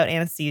do it without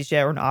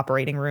anesthesia or an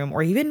operating room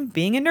or even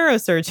being a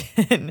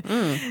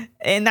neurosurgeon.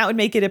 And that would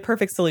make it a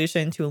perfect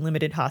solution to a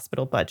limited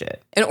hospital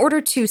budget. In order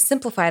to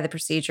simplify the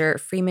procedure,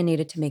 Freeman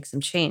needed to make some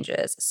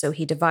changes. So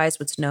he devised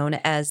what's known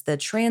as the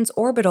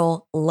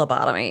transorbital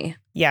lobotomy.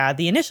 Yeah,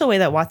 the initial way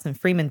that Watts and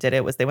Freeman did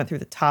it was they went through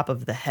the top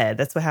of the head.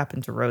 That's what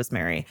happened to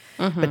Rosemary.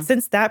 But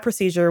since that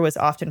procedure was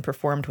often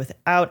performed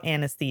without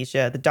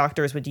anesthesia, the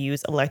doctors would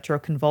use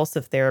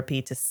electroconvulsive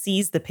therapy to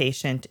seize the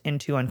patient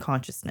into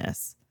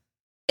unconsciousness.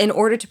 In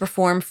order to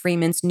perform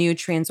Freeman's new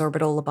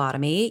transorbital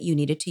lobotomy, you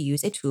needed to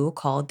use a tool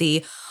called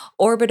the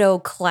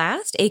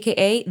orbitoclast,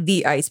 aka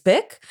the ice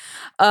pick.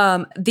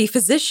 The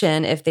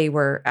physician, if they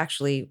were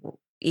actually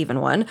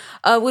even one,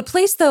 would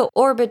place the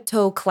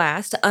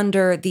orbitoclast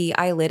under the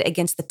eyelid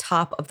against the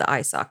top of the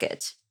eye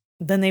socket.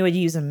 Then they would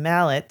use a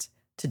mallet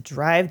to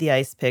drive the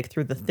ice pick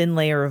through the thin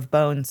layer of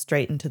bone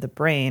straight into the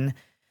brain.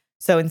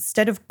 So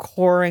instead of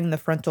coring the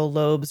frontal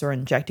lobes or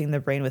injecting the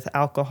brain with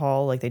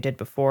alcohol like they did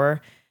before,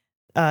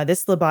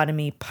 This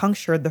lobotomy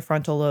punctured the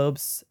frontal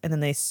lobes, and then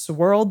they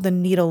swirled the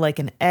needle like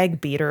an egg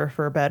beater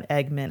for about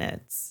egg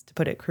minutes, to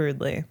put it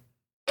crudely.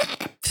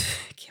 I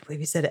can't believe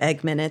you said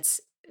egg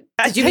minutes.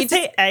 Did you mean to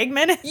say egg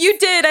minutes? You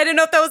did. I didn't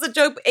know if that was a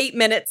joke. 8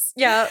 minutes.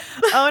 Yeah.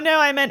 Oh, no,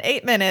 I meant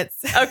 8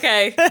 minutes.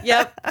 Okay.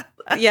 Yep.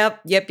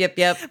 Yep.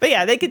 But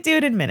yeah, they could do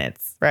it in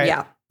minutes, right?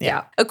 Yeah.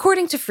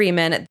 According to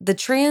Freeman, the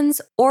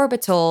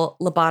transorbital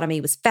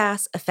lobotomy was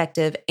fast,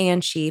 effective,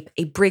 and cheap,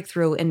 a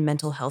breakthrough in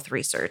mental health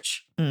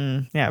research.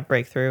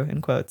 Breakthrough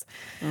in quotes.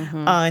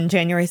 Mm-hmm. On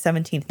January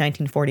 17th,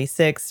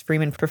 1946,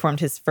 Freeman performed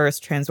his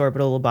first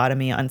transorbital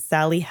lobotomy on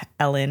Sally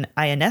Ellen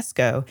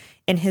Ionesco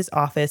in his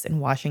office in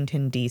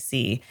Washington,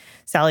 D.C.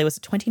 Sally was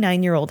a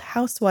 29-year-old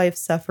housewife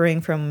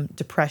suffering from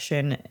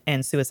depression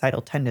and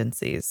suicidal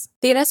tendencies.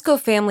 The Ionesco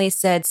family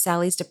said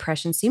Sally's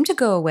depression seemed to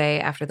go away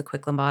after the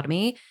quick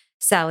lobotomy.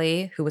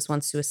 Sally, who was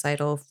once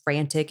suicidal,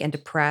 frantic, and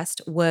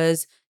depressed,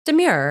 was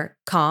demure,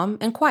 calm,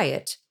 and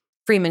quiet.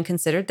 Freeman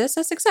considered this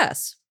a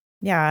success.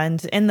 Yeah,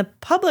 and in the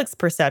public's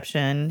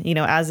perception,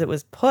 as it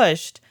was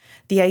pushed,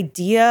 the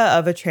idea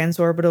of a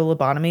transorbital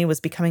lobotomy was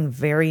becoming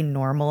very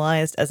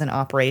normalized as an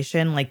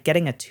operation, like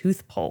getting a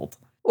tooth pulled.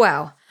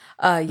 Wow.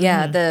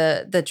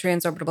 The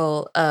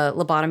transorbital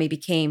lobotomy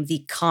became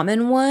the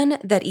common one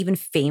that even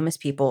famous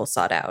people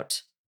sought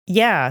out.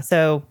 Yeah,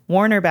 so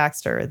Warner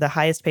Baxter, the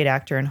highest paid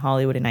actor in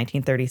Hollywood in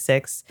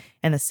 1936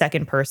 and the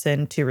second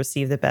person to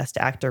receive the Best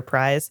Actor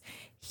prize,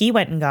 he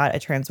went and got a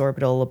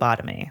transorbital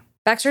lobotomy.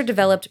 Baxter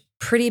developed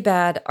pretty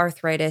bad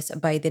arthritis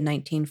by the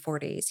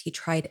 1940s. He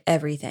tried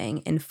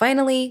everything and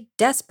finally,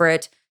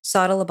 desperate,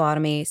 sought a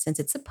lobotomy since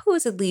it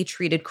supposedly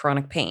treated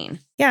chronic pain.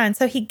 Yeah, and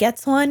so he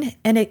gets one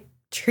and it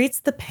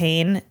treats the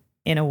pain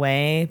in a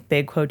way,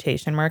 big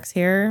quotation marks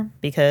here,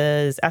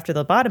 because after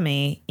the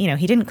lobotomy,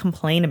 he didn't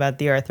complain about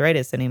the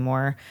arthritis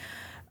anymore,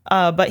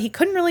 but he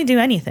couldn't really do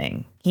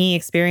anything. He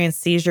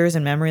experienced seizures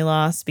and memory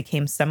loss,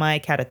 became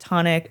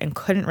semi-catatonic, and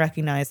couldn't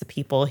recognize the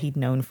people he'd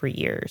known for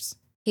years.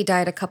 He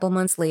died a couple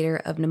months later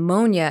of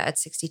pneumonia at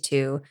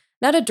 62,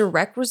 not a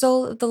direct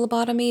result of the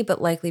lobotomy,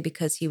 but likely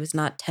because he was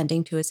not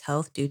tending to his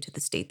health due to the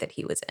state that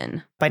he was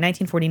in. By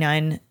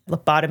 1949,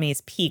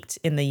 lobotomies peaked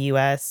in the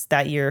U.S.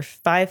 That year,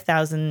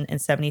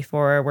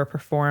 5,074 were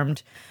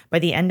performed. By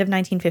the end of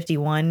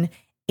 1951,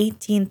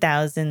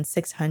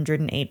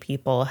 18,608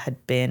 people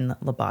had been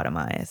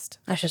lobotomized.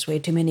 That's just way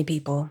too many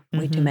people.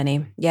 Way too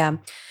many. Yeah.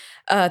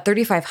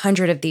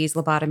 3,500 of these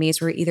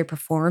lobotomies were either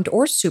performed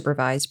or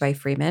supervised by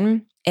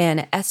Freeman.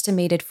 An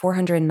estimated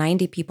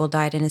 490 people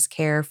died in his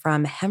care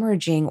from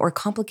hemorrhaging or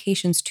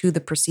complications to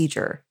the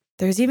procedure.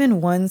 There's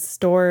even one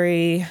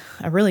story,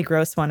 a really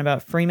gross one,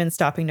 about Freeman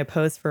stopping to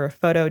pose for a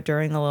photo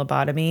during the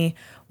lobotomy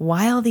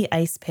while the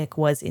ice pick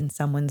was in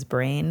someone's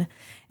brain.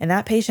 And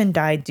that patient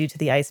died due to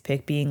the ice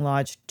pick being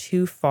lodged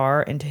too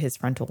far into his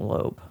frontal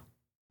lobe.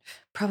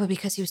 Probably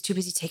because he was too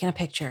busy taking a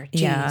picture.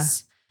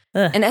 Jeez. Yeah.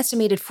 An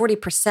estimated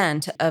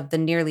 40% of the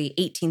nearly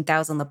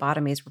 18,000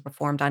 lobotomies were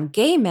performed on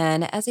gay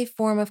men as a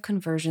form of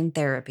conversion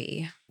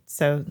therapy.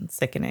 So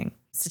sickening.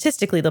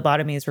 Statistically,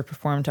 lobotomies were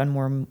performed on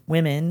more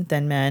women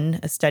than men.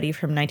 A study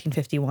from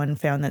 1951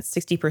 found that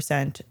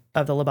 60%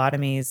 of the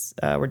lobotomies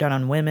were done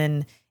on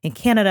women. In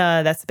Canada,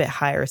 that's a bit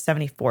higher,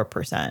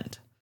 74%.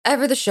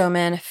 Ever the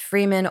showman,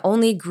 Freeman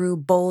only grew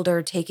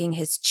bolder, taking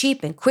his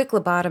cheap and quick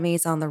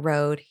lobotomies on the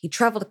road. He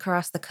traveled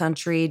across the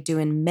country,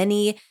 doing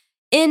many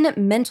in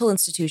mental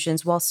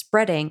institutions while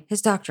spreading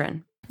his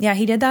doctrine. Yeah,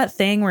 he did that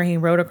thing where he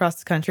rode across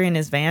the country in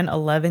his van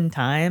 11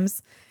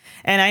 times.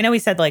 And I know he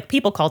said,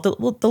 people called it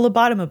the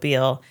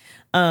lobotomobile.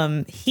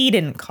 He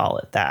didn't call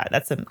it that.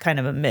 That's a kind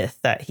of a myth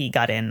that he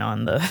got in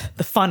on the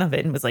fun of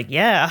it and was like,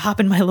 yeah, hop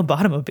in my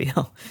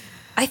lobotomobile.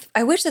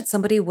 I wish that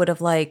somebody would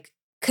have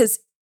because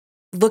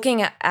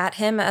looking at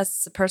him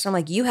as a person, I'm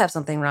like, you have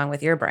something wrong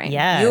with your brain.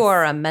 Yes. You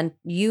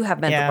have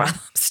mental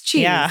problems.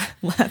 Jeez. Yeah,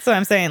 that's what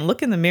I'm saying.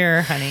 Look in the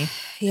mirror, honey.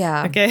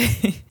 Yeah.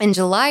 Okay. In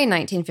July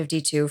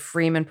 1952,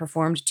 Freeman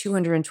performed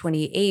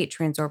 228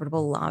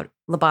 transorbital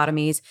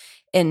lobotomies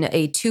in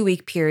a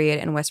 2-week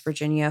period in West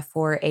Virginia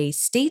for a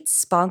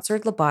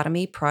state-sponsored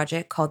lobotomy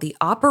project called the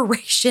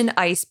Operation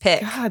Ice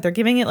Pick. God, they're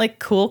giving it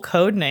cool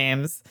code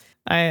names.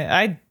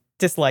 I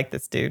dislike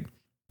this dude.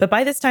 But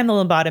by this time, the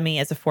lobotomy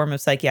as a form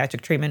of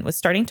psychiatric treatment was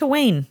starting to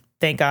wane.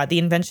 Thank God. The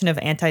invention of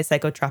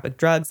antipsychotropic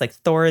drugs like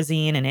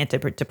Thorazine and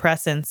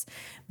antidepressants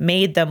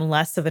made them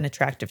less of an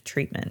attractive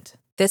treatment.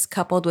 This,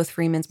 coupled with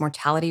Freeman's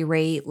mortality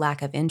rate,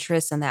 lack of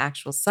interest in the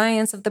actual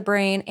science of the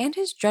brain, and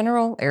his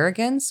general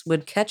arrogance,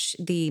 would catch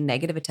the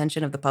negative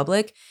attention of the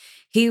public.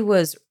 He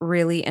was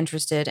really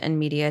interested in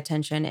media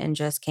attention and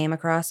just came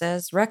across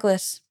as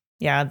reckless.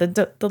 Yeah,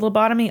 the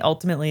lobotomy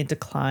ultimately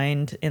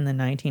declined in the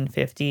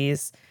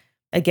 1950s.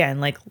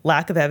 Again,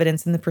 lack of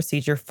evidence in the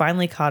procedure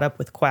finally caught up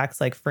with quacks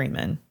like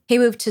Freeman. He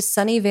moved to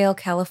Sunnyvale,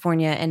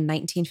 California in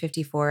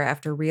 1954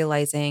 after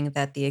realizing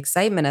that the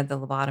excitement of the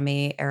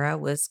lobotomy era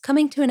was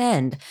coming to an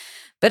end.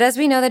 But as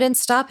we know, that didn't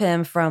stop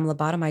him from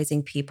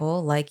lobotomizing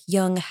people like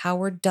young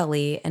Howard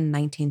Dully in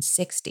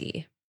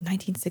 1960.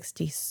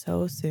 1960,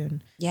 so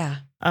soon. Yeah.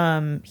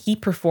 He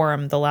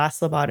performed the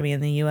last lobotomy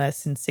in the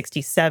U.S. in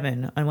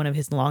 1967 on one of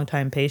his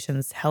longtime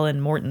patients,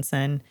 Helen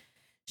Mortensen.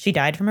 She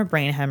died from a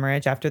brain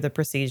hemorrhage after the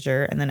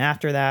procedure. And then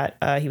after that,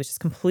 he was just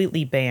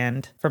completely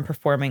banned from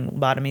performing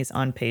lobotomies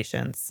on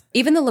patients.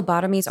 Even though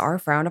lobotomies are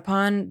frowned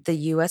upon, the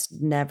U.S.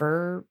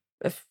 never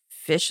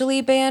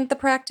officially banned the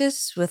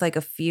practice, with like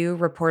a few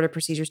reported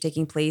procedures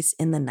taking place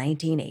in the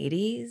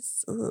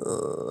 1980s.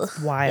 Ugh.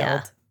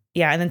 Wild.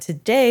 Yeah. And then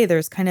today,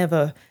 there's kind of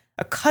a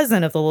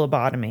cousin of the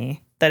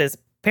lobotomy that is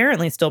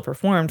apparently still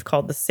performed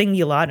called the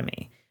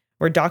cingulotomy,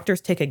 where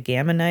doctors take a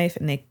gamma knife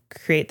and they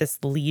create this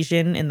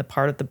lesion in the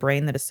part of the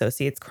brain that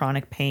associates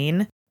chronic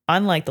pain.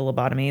 Unlike the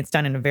lobotomy, it's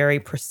done in a very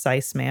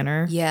precise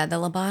manner. Yeah, the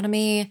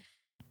lobotomy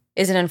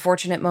is an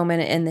unfortunate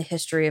moment in the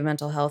history of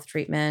mental health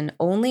treatment.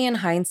 Only in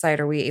hindsight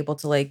are we able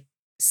to like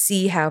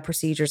see how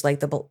procedures like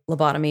the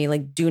lobotomy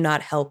like do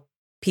not help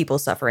people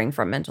suffering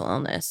from mental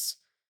illness.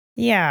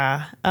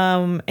 Yeah.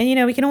 And,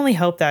 we can only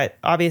hope that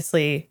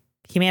obviously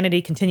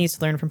humanity continues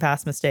to learn from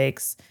past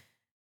mistakes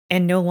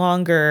and no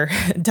longer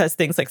does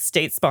things like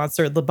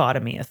state-sponsored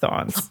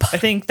lobotomy-a-thons. I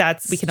think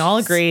we can all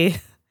agree,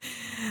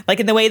 like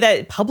in the way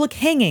that public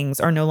hangings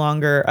are no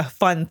longer a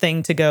fun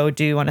thing to go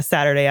do on a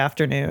Saturday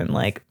afternoon.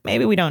 Like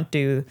maybe we don't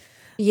do.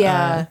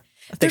 Yeah.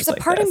 There's a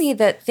part of me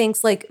that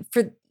thinks like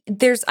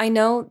I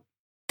know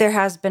there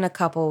has been a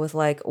couple with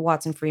like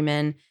Watson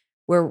Freeman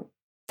where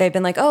they've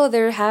been like, oh,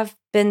 there have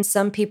been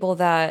some people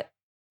that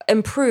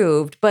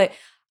improved, but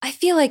I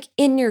feel like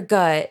in your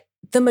gut,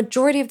 the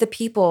majority of the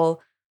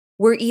people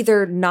were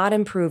either not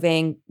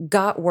improving,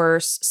 got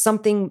worse,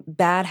 something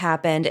bad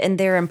happened, and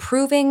they're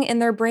improving in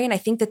their brain. I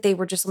think that they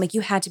were just like,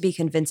 you had to be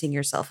convincing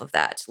yourself of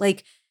that.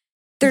 Like,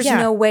 there's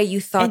no way you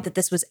thought that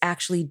this was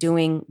actually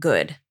doing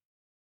good.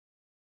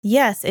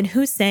 Yes. And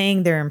who's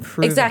saying they're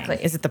improving? Exactly.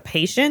 Is it the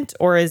patient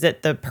or is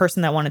it the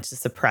person that wanted to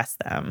suppress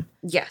them?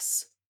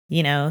 Yes.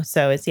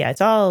 So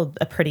it's all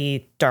a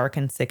pretty dark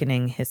and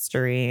sickening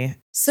history.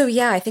 So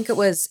yeah, I think it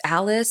was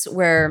Alice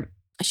where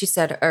she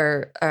said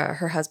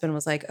her husband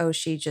was like, oh,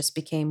 she just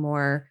became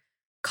more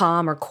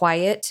calm or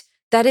quiet.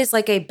 That is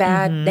like a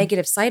bad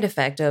negative side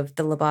effect of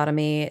the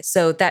lobotomy.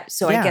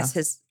 I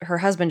guess her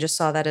husband just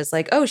saw that as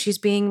like, oh, she's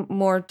being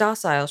more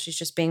docile. She's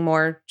just being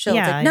more chill.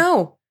 Yeah. It's like,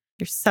 no.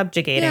 You're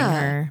subjugating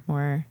her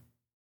more.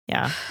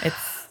 Yeah.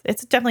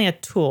 It's definitely a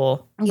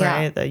tool,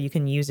 right, that you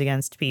can use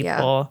against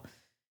people. Yeah.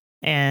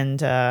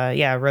 And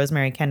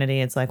Rosemary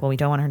Kennedy, it's like, well, we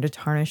don't want her to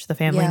tarnish the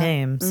family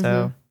name.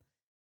 So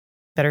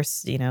better,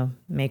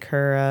 make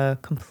her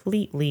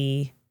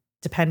completely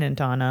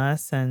dependent on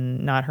us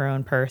and not her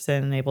own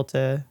person, able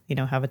to,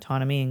 have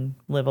autonomy and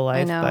live a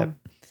life. But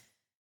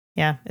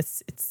yeah,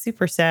 it's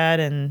super sad.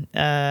 And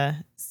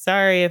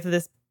sorry if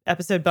this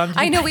episode bummed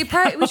you. I know we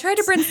tried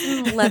to bring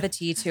some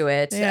levity to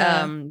it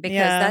because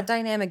that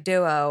dynamic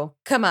duo,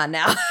 come on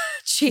now.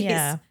 Jeez.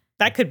 Yeah.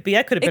 That could have been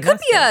us. It could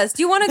be us.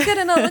 Do you want to get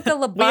in a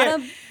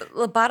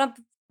Lobotomy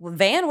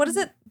van? What is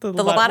it? The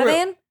Lobotomy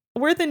van?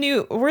 We're the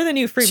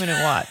new Freeman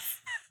and Watts.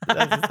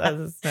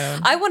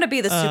 I want to be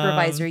the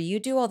supervisor.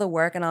 You do all the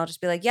work and I'll just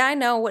be like, yeah, I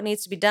know what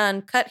needs to be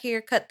done. Cut here,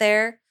 cut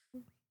there.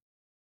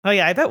 Oh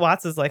yeah, I bet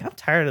Watts is like, I'm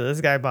tired of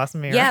this guy bossing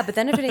me around. Yeah, but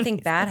then if anything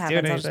bad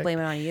happens, I'll just blame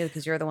it on you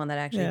because you're the one that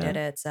actually did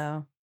it.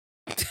 So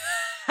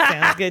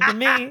sounds good to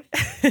me.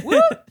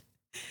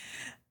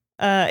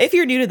 If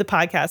you're new to the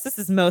podcast, this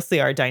is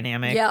mostly our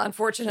dynamic. Yeah,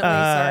 unfortunately,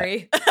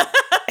 sorry.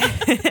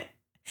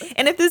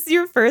 And if this is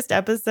your first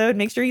episode,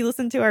 make sure you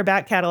listen to our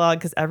back catalog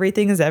because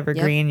everything is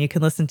evergreen. Yep. You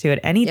can listen to it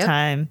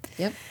anytime.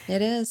 Yep,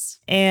 it is.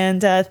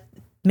 And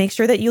make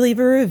sure that you leave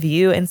a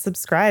review and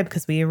subscribe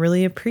because we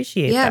really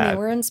appreciate that. Yeah, I mean,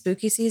 we're in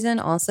spooky season.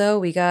 Also,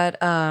 we got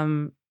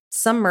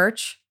some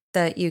merch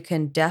that you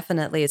can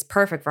definitely, it's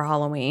perfect for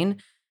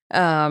Halloween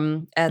at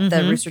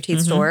the Rooster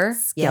Teeth store.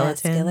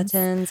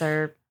 Skeletons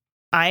are...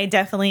 I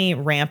definitely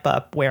ramp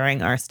up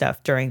wearing our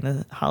stuff during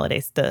the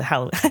holidays, the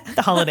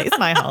holidays,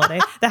 my holiday,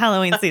 the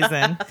Halloween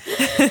season.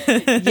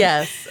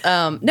 Yes.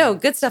 No,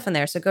 good stuff in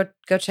there. So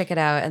go check it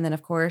out. And then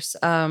of course,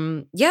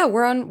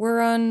 we're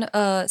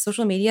on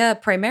social media.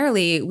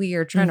 Primarily, we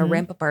are trying to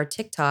ramp up our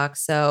TikTok.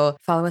 So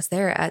follow us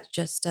there at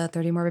just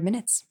 30 Morbid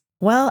Minutes.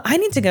 Well, I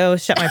need to go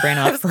shut my brain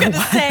off for a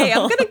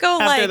while. I'm going to go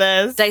like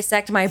this.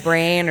 Dissect my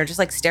brain or just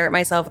like stare at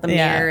myself in the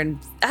mirror and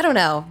I don't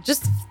know,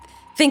 just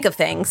think of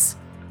things.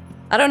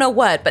 I don't know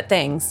what, but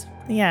things.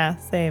 Yeah,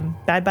 same.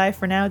 Bye-bye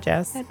for now,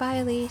 Jess. Bye-bye,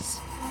 Elise.